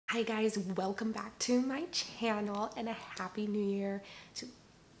Hi guys, welcome back to my channel and a happy new year to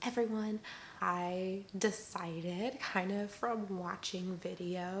everyone. I decided kind of from watching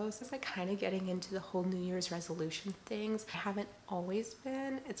videos, it's like kind of getting into the whole New Year's resolution things. I haven't always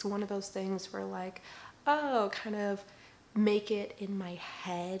been. It's one of those things where like, oh, kind of make it in my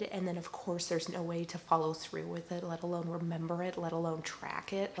head, and then of course there's no way to follow through with it, let alone remember it, let alone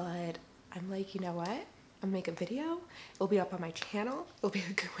track it. But I'm like, you know what? I'll make a video, it'll be up on my channel, it'll be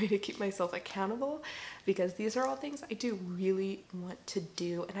a good way to keep myself accountable, because these are all things I do really want to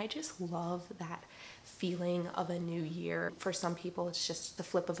do, and I just love that feeling of a new year. For some people it's just the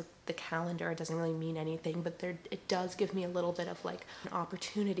flip of the calendar, it doesn't really mean anything, but it does give me a little bit of like an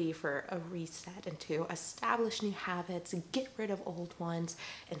opportunity for a reset and to establish new habits and get rid of old ones.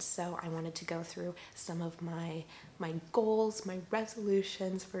 And so I wanted to go through some of my goals, my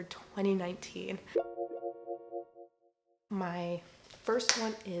resolutions for 2019. My first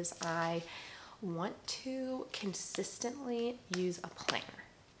one is I want to consistently use a planner.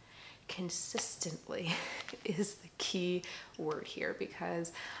 Consistently is the key word here,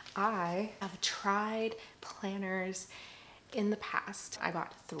 because I have tried planners in the past. I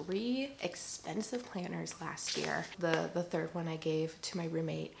bought 3 expensive planners last year. The third one I gave to my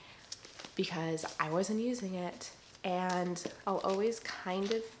roommate because I wasn't using it, and I'll always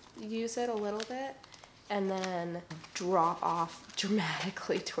kind of use it a little bit and then drop off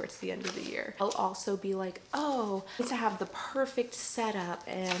dramatically towards the end of the year. I'll also be like, oh, I need to have the perfect setup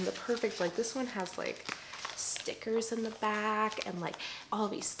and the perfect, like this one has like stickers in the back and like all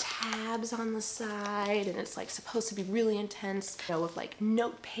these tabs on the side, and it's like supposed to be really intense, you know, with like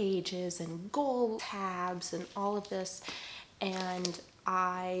note pages and goal tabs and all of this. And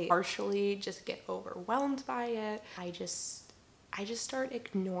I partially just get overwhelmed by it. I just start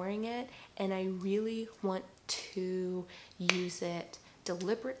ignoring it, and I really want to use it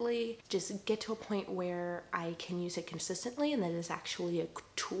deliberately, just get to a point where I can use it consistently, and that is actually a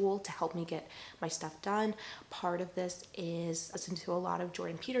tool to help me get my stuff done. Part of this is listen to a lot of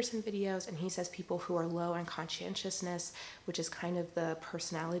Jordan Peterson videos, and he says people who are low in conscientiousness, which is kind of the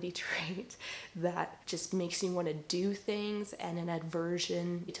personality trait that just makes you want to do things, and an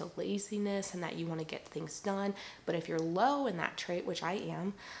aversion to laziness and that you want to get things done. But if you're low in that trait, which I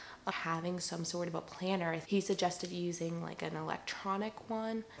am, having some sort of a planner. He suggested using like an electronic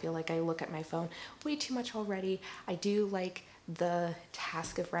one. I feel like I look at my phone way too much already. I do like the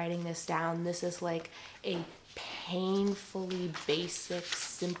task of writing this down. This is like a painfully basic,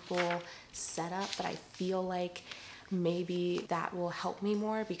 simple setup, but I feel like maybe that will help me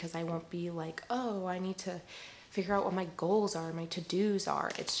more, because I won't be like, oh, I need to figure out what my goals are, my to-dos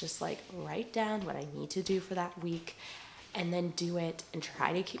are. It's just like write down what I need to do for that week and then do it, and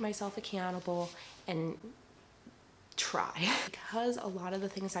try to keep myself accountable and try. Because a lot of the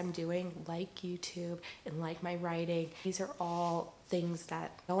things I'm doing, like YouTube and like my writing, these are all things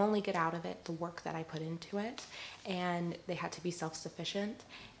that I'll only get out of it the work that I put into it, and they had to be self-sufficient,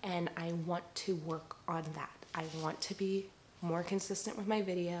 and I want to work on that. I want to be more consistent with my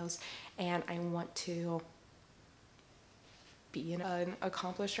videos, and I want to be an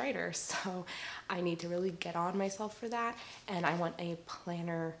accomplished writer. So I need to really get on myself for that, and I want a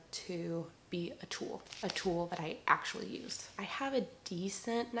planner to be a tool that I actually use. I have a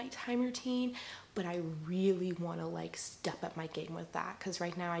decent nighttime routine, but I really want to like step up my game with that, because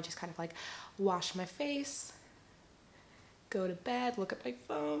right now I just kind of like wash my face, go to bed, look at my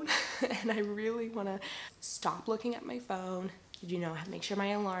phone, and I really want to stop looking at my phone, you know, make sure my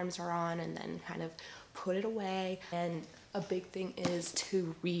alarms are on, and then kind of put it away. And a big thing is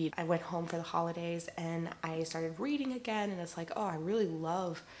to read. I went home for the holidays and I started reading again, and it's like, oh, I really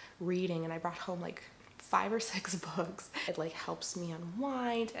love reading, and I brought home like 5 or 6 books. It like helps me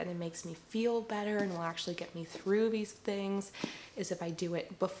unwind, and it makes me feel better, and will actually get me through these things, is if I do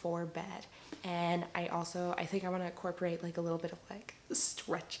it before bed. And I think I want to incorporate like a little bit of like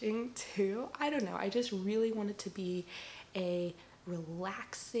stretching too. I don't know, I just really want it to be a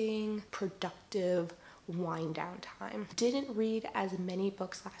relaxing, productive wind down time. Didn't read as many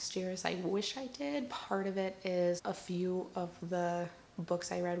books last year as I wish I did. Part of it is a few of the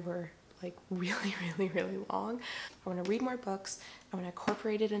books I read were like really long. I want to read more books, I want to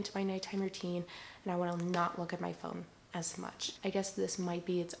incorporate it into my nighttime routine, and I want to not look at my phone as much. I guess this might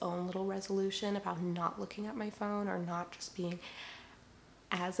be its own little resolution about not looking at my phone, or not just being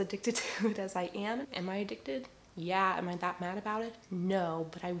as addicted to it as I am. Am I addicted? Yeah. Am I that mad about it? No,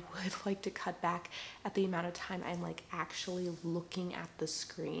 but I would like to cut back at the amount of time I'm like actually looking at the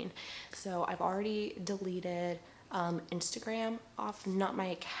screen. So I've already deleted Instagram off, not my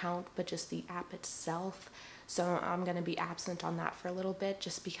account, but just the app itself. So I'm gonna be absent on that for a little bit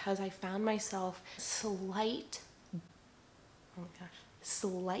just because I found myself slight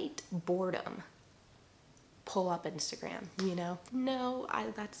boredom pull up Instagram, you know? No,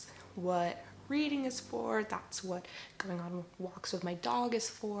 that's what reading is for. That's what going on walks with my dog is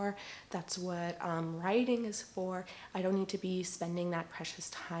for. That's what writing is for. I don't need to be spending that precious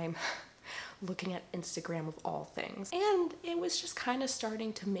time looking at Instagram of all things. And it was just kind of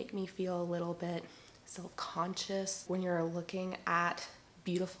starting to make me feel a little bit self-conscious when you're looking at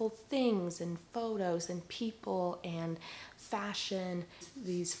beautiful things and photos and people and fashion.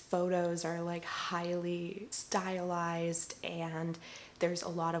 These photos are like highly stylized and there's a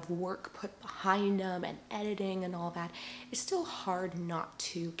lot of work put behind them and editing and all that. It's still hard not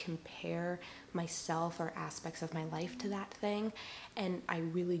to compare myself or aspects of my life to that thing, and I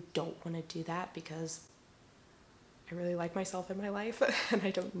really don't want to do that because I really like myself in my life and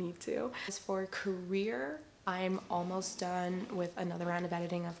I don't need to. As for career, I'm almost done with another round of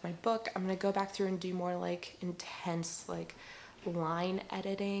editing of my book. I'm gonna go back through and do more like intense like line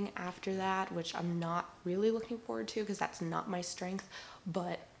editing after that, which I'm not really looking forward to because that's not my strength,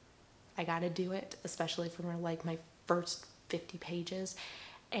 but I gotta do it, especially for like my first 50 pages,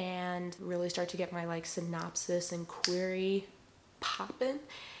 and really start to get my like synopsis and query popping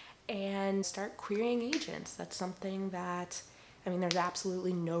and start querying agents. That's something that, I mean, there's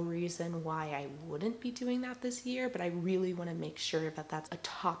absolutely no reason why I wouldn't be doing that this year, but I really want to make sure that that's a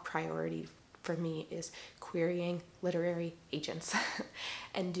top priority for me, is querying literary agents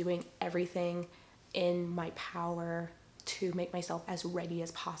and doing everything in my power to make myself as ready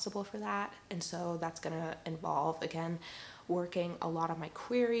as possible for that. And so that's gonna involve, again, working a lot on my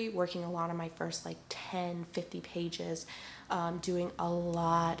query, working a lot on my first like 10, 50 pages, doing a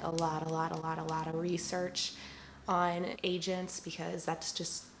lot of research on agents, because that's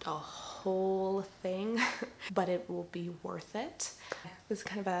just a whole thing, but it will be worth it. This is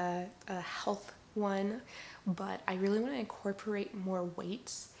kind of a health one, but I really want to incorporate more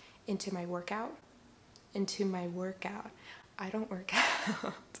weights into my workout. I don't work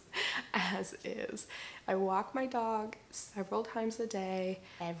out as is. I walk my dog several times a day.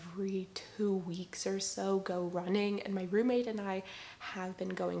 Every 2 weeks or so go running, and my roommate and I have been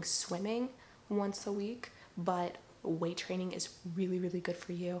going swimming once a week, but weight training is really good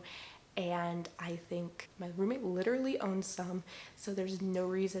for you. And I think my roommate literally owns some, so there's no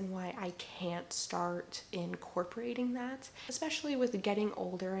reason why I can't start incorporating that, especially with getting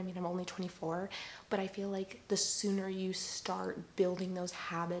older. I mean, I'm only 24, but I feel like the sooner you start building those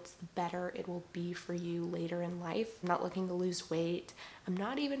habits, the better it will be for you later in life. I'm not looking to lose weight. I'm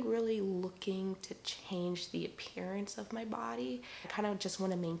not even really looking to change the appearance of my body. I kind of just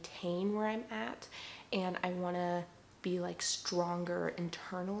want to maintain where I'm at, and I want to be like stronger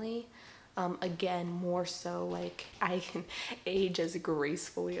internally. Again, more so like I can age as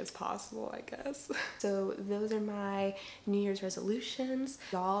gracefully as possible, I guess. So those are my New Year's resolutions.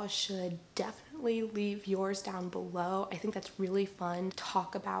 Y'all should definitely leave yours down below. I think that's really fun.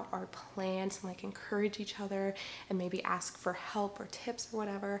 Talk about our plans and like encourage each other and maybe ask for help or tips or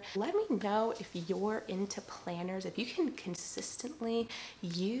whatever. Let me know if you're into planners, if you can consistently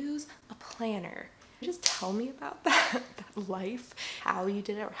use a planner. Just tell me about that life, how you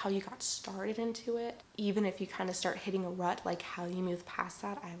did it or how you got started into it. Even if you kind of start hitting a rut, like how you move past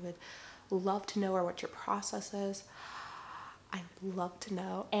that, I would love to know, or what your process is. I'd love to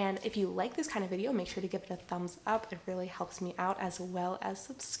know. And if you like this kind of video, make sure to give it a thumbs up. It really helps me out, as well as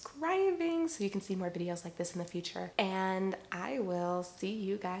subscribing so you can see more videos like this in the future. And I will see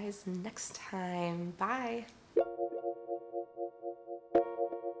you guys next time. Bye.